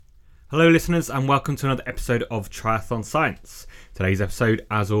Hello listeners and welcome to another episode of Triathlon Science. Today's episode,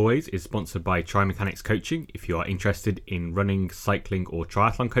 as always, is sponsored by Trimechanics Coaching. If you are interested in running, cycling or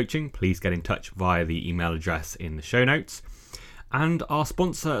triathlon coaching, please get in touch via the email address in the show notes. And our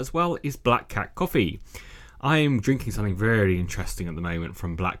sponsor as well is Black Cat Coffee. I am drinking something very interesting at the moment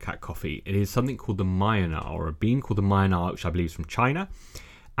from Black Cat Coffee. It is something called the Myanmar, or a bean called the Myanmar, which I believe is from China.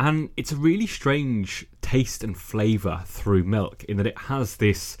 And it's a really strange taste and flavour through milk in that it has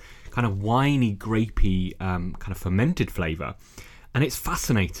this kind of winey, grapey, kind of fermented flavour. And it's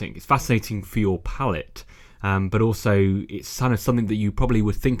fascinating. It's fascinating for your palate. But also it's kind of something that you probably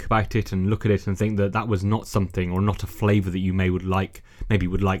would think about it and look at it and think that that was not something or not a flavour that you maybe would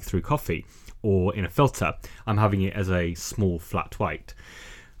like through coffee or in a filter. I'm having it as a small flat white.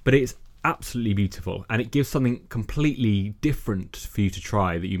 But it's absolutely beautiful and it gives something completely different for you to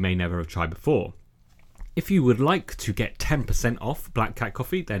try that you may never have tried before. If you would like to get 10% off Black Cat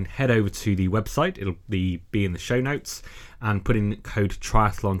Coffee, then head over to the website. It'll be in the show notes and put in code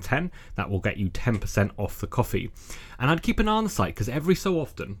Triathlon10. That will get you 10% off the coffee. And I'd keep an eye on the site because every so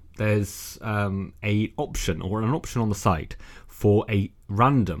often there's an option on the site for a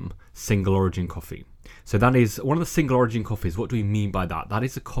random single origin coffee. So that is one of the single origin coffees. What do we mean by that? That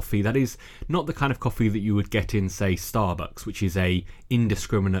is a coffee that is not the kind of coffee that you would get in, say, Starbucks, which is a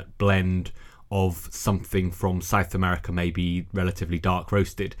indiscriminate blend of something from South America, maybe relatively dark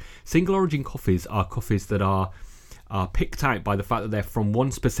roasted. Single origin coffees are coffees that are picked out by the fact that they're from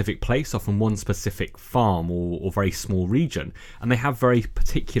one specific place or from one specific farm or very small region, and they have very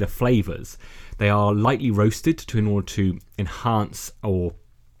particular flavours. They are lightly roasted in order to enhance or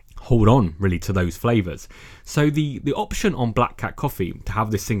hold on really to those flavours. So the option on Black Cat Coffee to have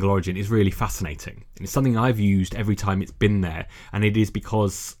this single origin is really fascinating. And it's something I've used every time it's been there, and it is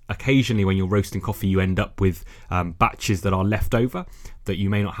because occasionally when you're roasting coffee you end up with batches that are left over that you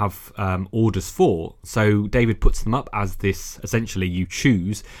may not have orders for. So David puts them up as this, essentially you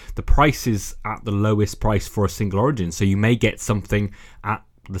choose the prices at the lowest price for a single origin. So you may get something at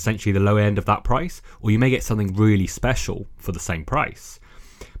essentially the low end of that price, or you may get something really special for the same price.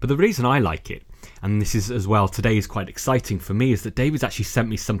 But the reason I like it, and this is as well, today is quite exciting for me, is that David's actually sent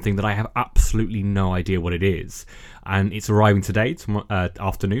me something that I have absolutely no idea what it is. And it's arriving today,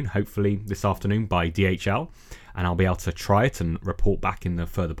 afternoon, hopefully this afternoon by DHL. And I'll be able to try it and report back in the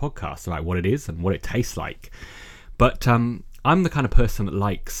further podcast about what it is and what it tastes like. But I'm the kind of person that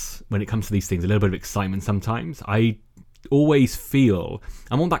likes, when it comes to these things, a little bit of excitement sometimes. I always feel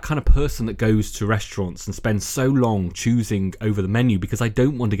I'm not that kind of person that goes to restaurants and spends so long choosing over the menu because I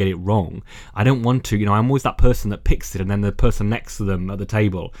don't want to get it wrong. I don't want to, I'm always that person that picks it and then the person next to them at the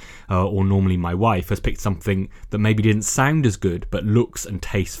table, or normally my wife, has picked something that maybe didn't sound as good but looks and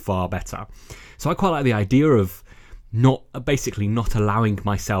tastes far better. So I quite like the idea of not allowing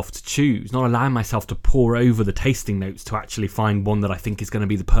myself to choose, not allowing myself to pore over the tasting notes to actually find one that I think is going to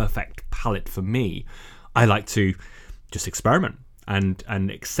be the perfect palate for me. I like to just experiment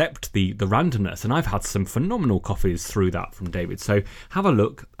and accept the randomness. And I've had some phenomenal coffees through that from David. So have a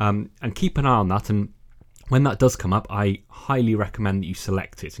look and keep an eye on that. And when that does come up, I highly recommend that you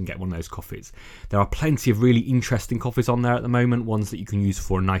select it and get one of those coffees. There are plenty of really interesting coffees on there at the moment, ones that you can use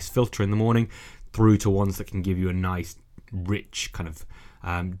for a nice filter in the morning, through to ones that can give you a nice, rich kind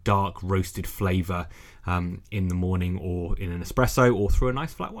of dark roasted flavour in the morning or in an espresso or through a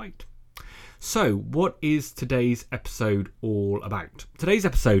nice flat white. So, what is today's episode all about? Today's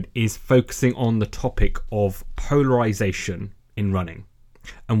episode is focusing on the topic of polarization in running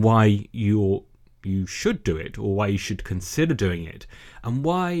and why you should do it, or why you should consider doing it, and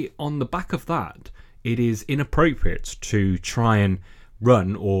why on the back of that it is inappropriate to try and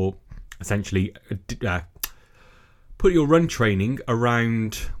run or essentially put your run training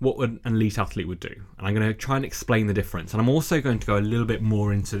around what an elite athlete would do. And I'm going to try and explain the difference. And I'm also going to go a little bit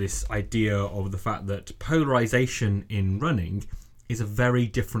more into this idea of the fact that polarization in running is a very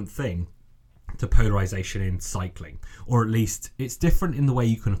different thing to polarization in cycling. Or at least it's different in the way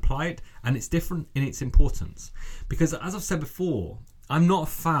you can apply it, and it's different in its importance. Because as I've said before, I'm not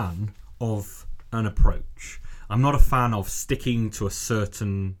a fan of an approach. I'm not a fan of sticking to a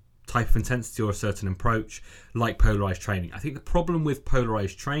certain type of intensity or a certain approach like polarized training. I think the problem with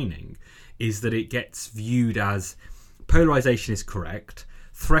polarized training is that it gets viewed as polarization is correct,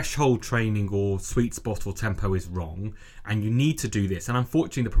 threshold training or sweet spot or tempo is wrong, and you need to do this. And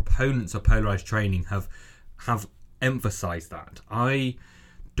unfortunately, the proponents of polarized training have emphasized that. I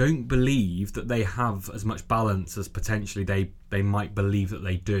don't believe that they have as much balance as potentially they might believe that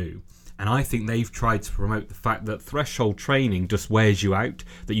they do. And I think they've tried to promote the fact that threshold training just wears you out,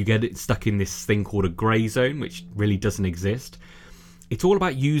 that you get it stuck in this thing called a grey zone, which really doesn't exist. It's all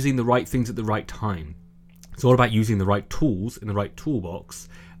about using the right things at the right time. It's all about using the right tools in the right toolbox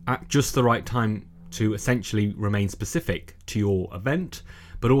at just the right time to essentially remain specific to your event,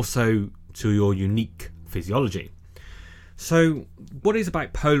 but also to your unique physiology. So what is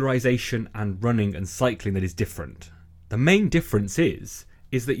about polarization and running and cycling that is different? The main difference is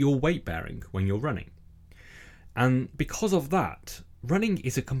that you're weight bearing when you're running. And because of that, running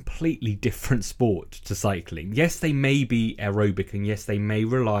is a completely different sport to cycling. Yes, they may be aerobic, and yes, they may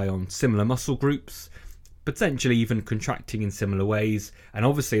rely on similar muscle groups, potentially even contracting in similar ways, and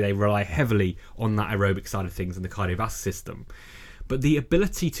obviously they rely heavily on that aerobic side of things and the cardiovascular system. But the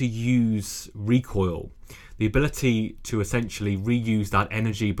ability to use recoil, the ability to essentially reuse that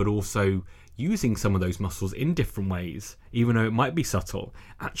energy, but also using some of those muscles in different ways, even though it might be subtle,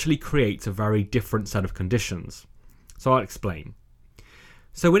 actually creates a very different set of conditions. So I'll explain.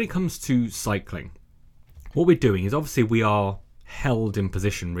 So when it comes to cycling, what we're doing is obviously we are held in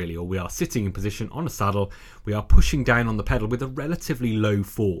position really, or we are sitting in position on a saddle. We are pushing down on the pedal with a relatively low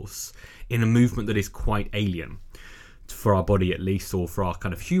force in a movement that is quite alien for our body, at least, or for our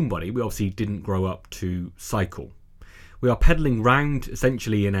kind of human body. We obviously didn't grow up to cycle. We are pedaling round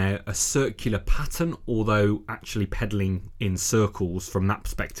essentially in a circular pattern, although actually pedaling in circles from that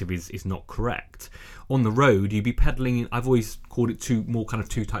perspective is not correct. On the road, you'd be pedaling, I've always called it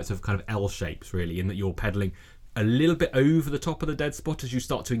two types of kind of L shapes really, in that you're pedaling a little bit over the top of the dead spot as you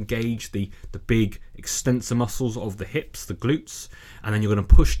start to engage the big extensor muscles of the hips, the glutes, and then you're going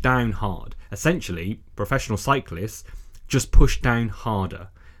to push down hard. Essentially, professional cyclists just push down harder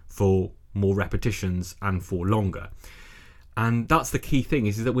for more repetitions and for longer. And that's the key thing,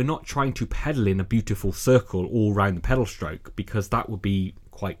 is that we're not trying to pedal in a beautiful circle all around the pedal stroke, because that would be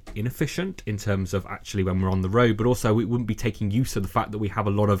quite inefficient in terms of actually when we're on the road, but also we wouldn't be taking use of the fact that we have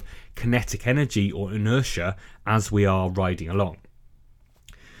a lot of kinetic energy or inertia as we are riding along.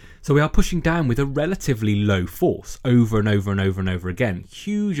 So we are pushing down with a relatively low force over and over and over and over again,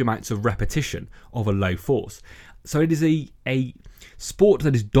 huge amounts of repetition of a low force. So it is a sport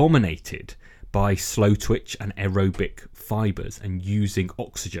that is dominated by slow twitch and aerobic fibers and using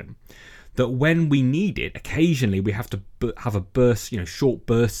oxygen, that when we need it, occasionally we have to have a burst, short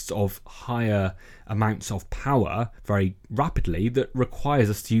bursts of higher amounts of power very rapidly that requires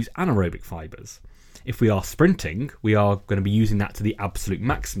us to use anaerobic fibers. If we are sprinting, we are going to be using that to the absolute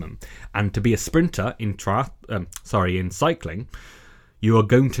maximum. And to be a sprinter in cycling, you are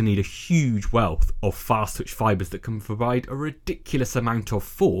going to need a huge wealth of fast twitch fibers that can provide a ridiculous amount of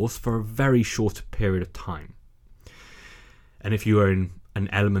force for a very short period of time. And if you are in an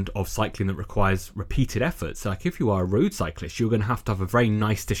element of cycling that requires repeated efforts, like if you are a road cyclist, you're going to have a very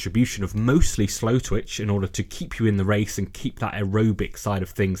nice distribution of mostly slow twitch in order to keep you in the race and keep that aerobic side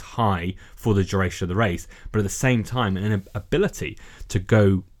of things high for the duration of the race, but at the same time an ability to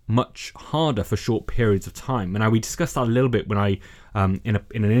go much harder for short periods of time. And now we discussed that a little bit when I in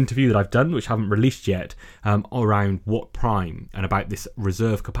an interview that I've done, which I haven't released yet, around Watt Prime and about this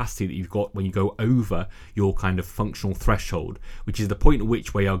reserve capacity that you've got when you go over your kind of functional threshold, which is the point at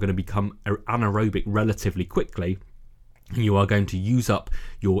which we are going to become anaerobic relatively quickly, and you are going to use up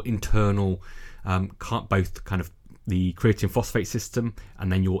your internal both kind of the creatine phosphate system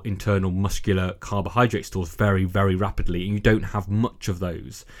and then your internal muscular carbohydrate stores very, very rapidly, and you don't have much of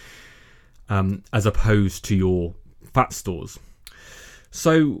those as opposed to your fat stores.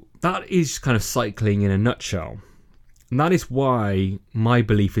 So that is kind of cycling in a nutshell. And that is why my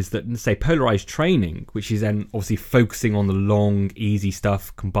belief is that, say, polarized training, which is then obviously focusing on the long, easy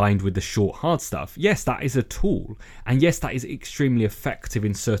stuff combined with the short, hard stuff, yes, that is a tool. And yes, that is extremely effective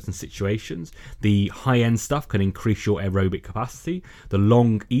in certain situations. The high-end stuff can increase your aerobic capacity. The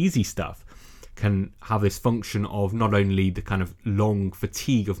long, easy stuff can have this function of not only the kind of long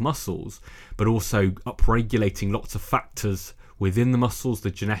fatigue of muscles, but also upregulating lots of factors within the muscles, the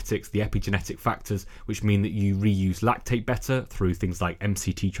genetics, the epigenetic factors, which mean that you reuse lactate better through things like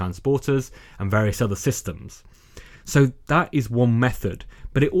MCT transporters and various other systems. So that is one method,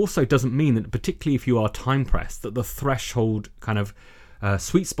 but it also doesn't mean that, particularly if you are time pressed, that the threshold kind of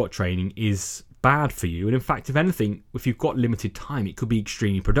sweet spot training is bad for you. And in fact, if anything, if you've got limited time, it could be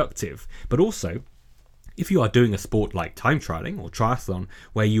extremely productive. But also, if you are doing a sport like time trialing or triathlon,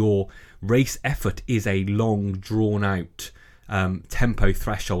 where your race effort is a long, drawn out tempo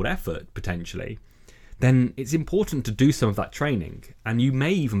threshold effort potentially, then it's important to do some of that training, and you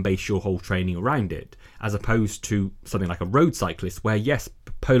may even base your whole training around it, as opposed to something like a road cyclist where, yes,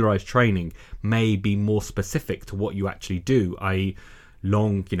 polarized training may be more specific to what you actually do, i.e.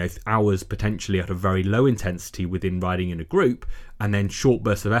 long, hours potentially at a very low intensity within riding in a group, and then short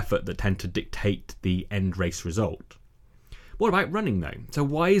bursts of effort that tend to dictate the end race result. what about running though? So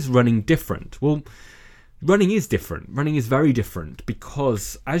why is running different? Well, running is different. Running is very different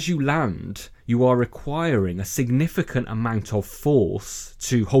because as you land, you are requiring a significant amount of force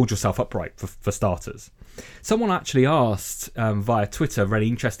to hold yourself upright, for starters. Someone actually asked via Twitter a very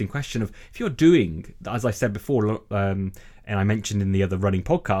interesting question of if you're doing, as I said before, and I mentioned in the other running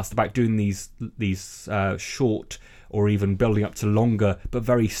podcast about doing these short or even building up to longer but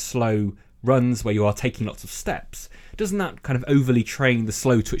very slow runs where you are taking lots of steps, doesn't that kind of overly train the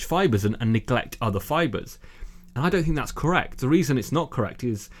slow twitch fibers and neglect other fibers? And I don't think that's correct. The reason it's not correct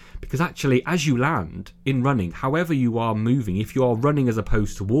is because actually as you land in running, however you are moving, if you are running as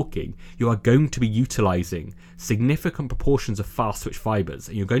opposed to walking, you are going to be utilising significant proportions of fast twitch fibers,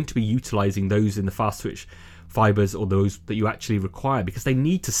 and you're going to be utilising those in the fast twitch fibers or those that you actually require because they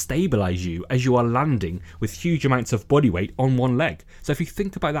need to stabilise you as you are landing with huge amounts of body weight on one leg. So if you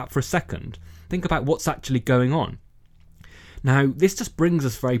think about that for a second, think about what's actually going on. Now, this just brings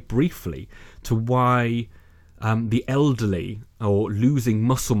us very briefly to why the elderly or losing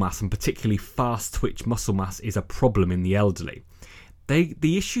muscle mass, and particularly fast twitch muscle mass, is a problem in the elderly.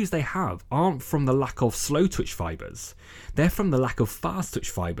 The issues they have aren't from the lack of slow twitch fibers, they're from the lack of fast twitch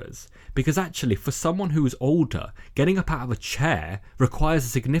fibers. Because actually, for someone who is older, getting up out of a chair requires a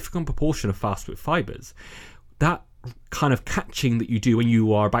significant proportion of fast twitch fibers. That kind of catching that you do when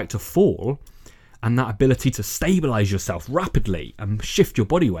you are about to fall, and that ability to stabilize yourself rapidly and shift your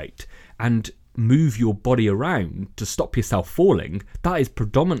body weight and move your body around to stop yourself falling, that is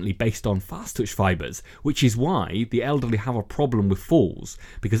predominantly based on fast twitch fibers, which is why the elderly have a problem with falls,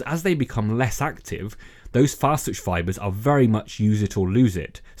 because as they become less active, those fast twitch fibers are very much use it or lose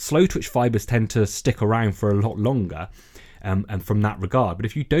it. Slow twitch fibers tend to stick around for a lot longer, and from that regard. But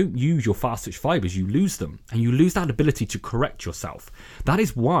if you don't use your fast twitch fibers, you lose them, and you lose that ability to correct yourself. That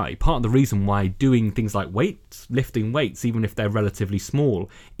is why, part of the reason why doing things like weights, lifting weights, even if they're relatively small,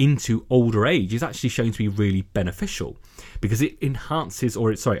 into older age is actually shown to be really beneficial, because it enhances,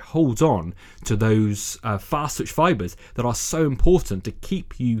 or it holds on to those fast twitch fibers that are so important to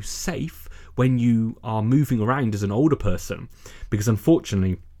keep you safe when you are moving around as an older person. Because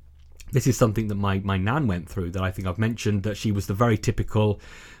unfortunately, this is something that my nan went through, that I think I've mentioned, that she was the very typical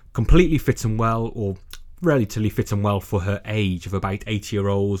completely fit and well, or relatively fit and well for her age, of about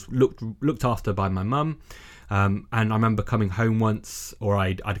 80-year-olds, looked after by my mum. And I remember coming home once,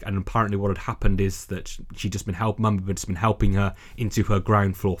 and apparently what had happened is that mum had just been helping her into her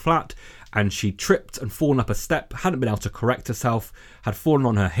ground floor flat, and she tripped and fallen up a step, hadn't been able to correct herself, had fallen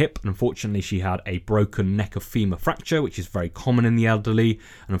on her hip, and unfortunately she had a broken neck of femur fracture, which is very common in the elderly,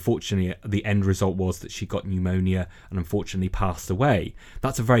 and unfortunately the end result was that she got pneumonia and unfortunately passed away.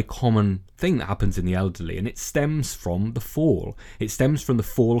 That's a very common thing that happens in the elderly, and it stems from the fall. It stems from the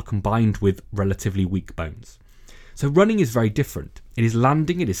fall combined with relatively weak bones. So running is very different. It is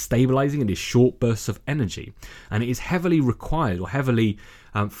landing, it is stabilising, it is short bursts of energy, and it is heavily required or heavily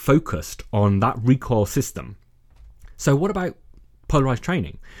focused on that recoil system. So what about polarised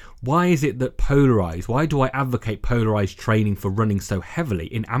training? Why is it that why do I advocate polarised training for running so heavily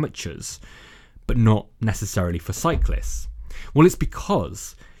in amateurs, but not necessarily for cyclists? Well, it's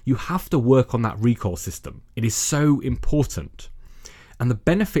because you have to work on that recoil system. It is so important. And the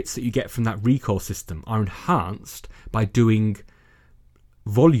benefits that you get from that recoil system are enhanced by doing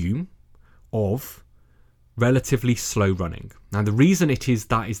volume of relatively slow running. Now, the reason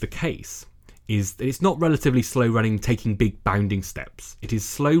that is the case is that it's not relatively slow running taking big bounding steps. It is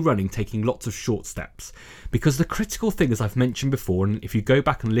slow running taking lots of short steps. Because the critical thing, as I've mentioned before, and if you go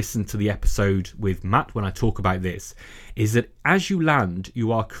back and listen to the episode with Matt when I talk about this, is that as you land,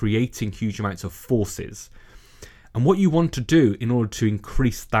 you are creating huge amounts of forces. And what you want to do in order to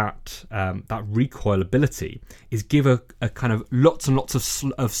increase that recoil ability is give a kind of lots and lots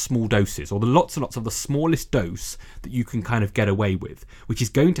of small doses, or the lots and lots of the smallest dose that you can kind of get away with, which is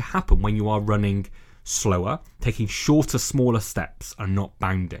going to happen when you are running slower, taking shorter, smaller steps, and not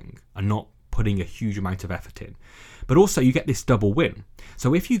bounding, and not putting a huge amount of effort in. But also you get this double win.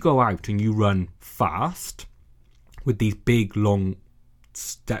 So if you go out and you run fast with these big, long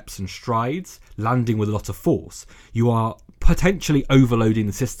steps and strides, landing with a lot of force, you are potentially overloading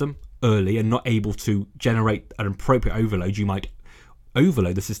the system early and not able to generate an appropriate overload. You might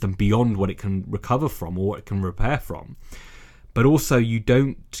overload the system beyond what it can recover from or what it can repair from. But also you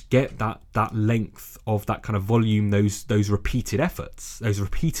don't get that length of that kind of volume, those repeated efforts, those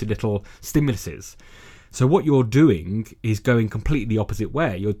repeated little stimuluses. So what you're doing is going completely the opposite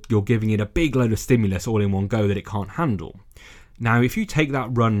way. You're giving it a big load of stimulus all in one go that it can't handle. Now, if you take that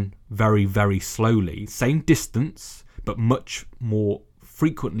run very, very slowly, same distance, but much more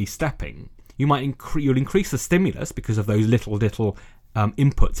frequently stepping, you'll increase the stimulus because of those little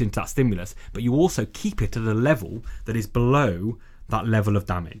inputs into that stimulus, but you also keep it at a level that is below that level of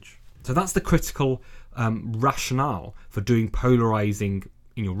damage. So that's the critical rationale for doing polarizing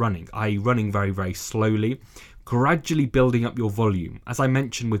in your running, i.e. running very, very slowly, gradually building up your volume. As I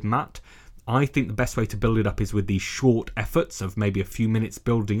mentioned with Matt, I think the best way to build it up is with these short efforts of maybe a few minutes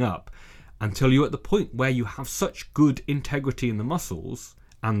building up until you're at the point where you have such good integrity in the muscles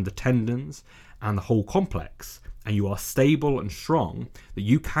and the tendons and the whole complex, and you are stable and strong, that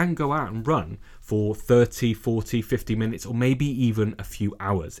you can go out and run for 30, 40, 50 minutes, or maybe even a few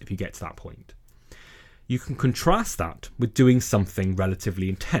hours if you get to that point. You can contrast that with doing something relatively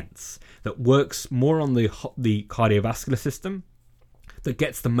intense that works more on the cardiovascular system, that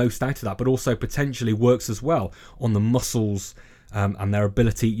gets the most out of that, but also potentially works as well on the muscles and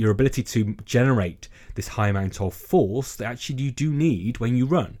your ability to generate this high amount of force that actually you do need when you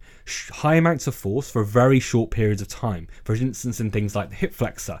run. High amounts of force for very short periods of time. For instance, in things like the hip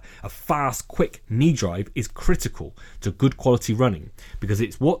flexor, a fast, quick knee drive is critical to good quality running because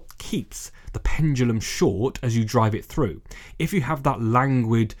it's what keeps the pendulum short as you drive it through. If you have that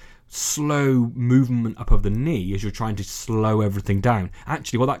languid, slow movement up of the knee as you're trying to slow everything down,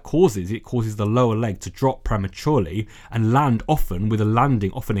 actually what that causes, it causes the lower leg to drop prematurely and land often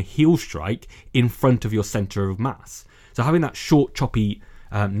a heel strike in front of your center of mass. So having that short, choppy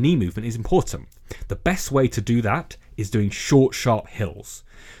knee movement is important. The best way to do that is doing short, sharp hills.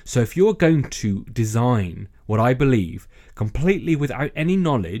 So if you're going to design what I believe completely without any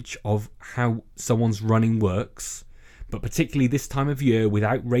knowledge of how someone's running works, but particularly this time of year,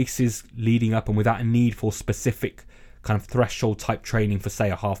 without races leading up and without a need for specific kind of threshold type training for, say,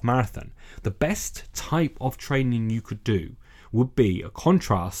 a half marathon, the best type of training you could do would be a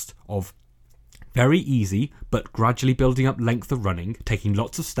contrast of very easy but gradually building up length of running, taking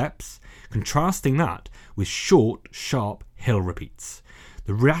lots of steps, contrasting that with short, sharp hill repeats.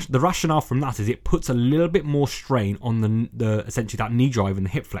 The rationale from that is it puts a little bit more strain on the essentially that knee drive and the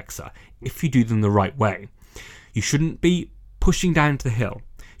hip flexor if you do them the right way. You shouldn't be pushing down to the hill.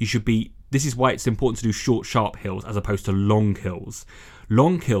 This is why it's important to do short, sharp hills as opposed to long hills.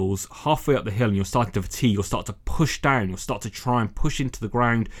 Long hills, halfway up the hill and you're starting to fatigue, you'll start to push down, you'll start to try and push into the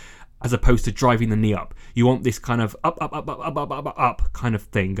ground as opposed to driving the knee up. You want this kind of up kind of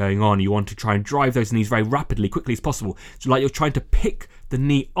thing going on. You want to try and drive those knees very rapidly, quickly as possible. So like you're trying to pick the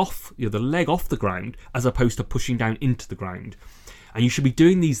knee off, the leg off the ground as opposed to pushing down into the ground. And you should be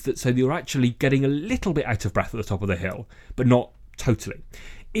doing these so that you're actually getting a little bit out of breath at the top of the hill, but not totally.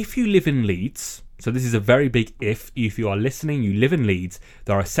 If you live in Leeds, so this is a very big if you are listening, you live in Leeds,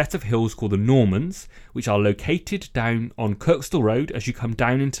 there are a set of hills called the Normans, which are located down on Kirkstall Road as you come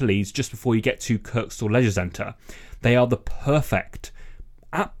down into Leeds just before you get to Kirkstall Leisure Centre. They are the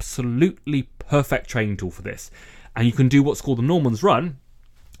absolutely perfect training tool for this. And you can do what's called the Normans Run.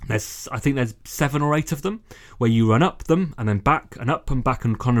 I think there's 7 or 8 of them where you run up them and then back and up and back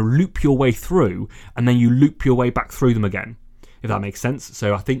and kind of loop your way through, and then you loop your way back through them again, if that makes sense.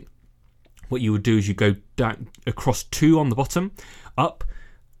 So I think what you would do is you go down across 2 on the bottom, up,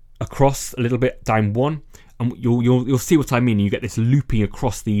 across a little bit, down 1, and you'll see what I mean. You get this looping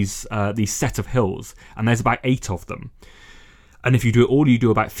across these set of hills, and there's about 8 of them. And if you do it all, you do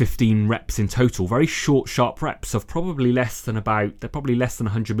about 15 reps in total. Very short, sharp reps of probably less than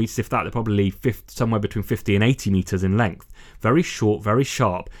 100 meters, if that. They're probably somewhere between 50 and 80 meters in length. Very short, very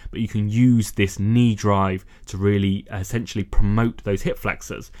sharp, but you can use this knee drive to really essentially promote those hip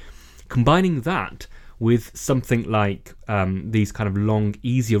flexors. Combining that with something like these kind of long,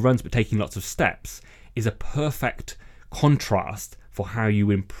 easier runs, but taking lots of steps, is a perfect contrast for how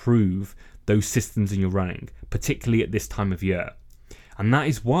you improve those systems in your running, particularly at this time of year. And that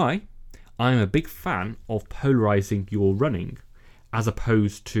is why I'm a big fan of polarizing your running as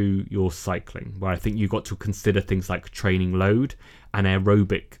opposed to your cycling, where I think you've got to consider things like training load and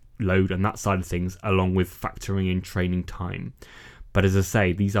aerobic load and that side of things, along with factoring in training time. But as I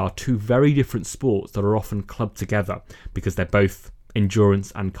say, these are 2 very different sports that are often clubbed together because they're both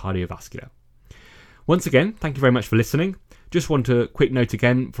endurance and cardiovascular. Once again, thank you very much for listening. Just want a quick note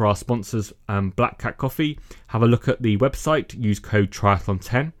again for our sponsors, Black Cat Coffee. Have a look at the website, use code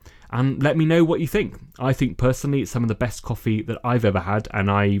Triathlon10, and let me know what you think. I think personally it's some of the best coffee that I've ever had,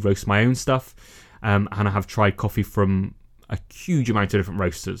 and I roast my own stuff, and I have tried coffee from a huge amount of different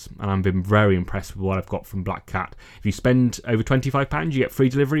roasters, and I've been very impressed with what I've got from Black Cat. If you spend over £25, you get free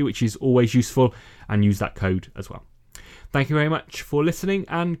delivery, which is always useful, and use that code as well. Thank you very much for listening,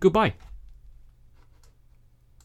 and goodbye.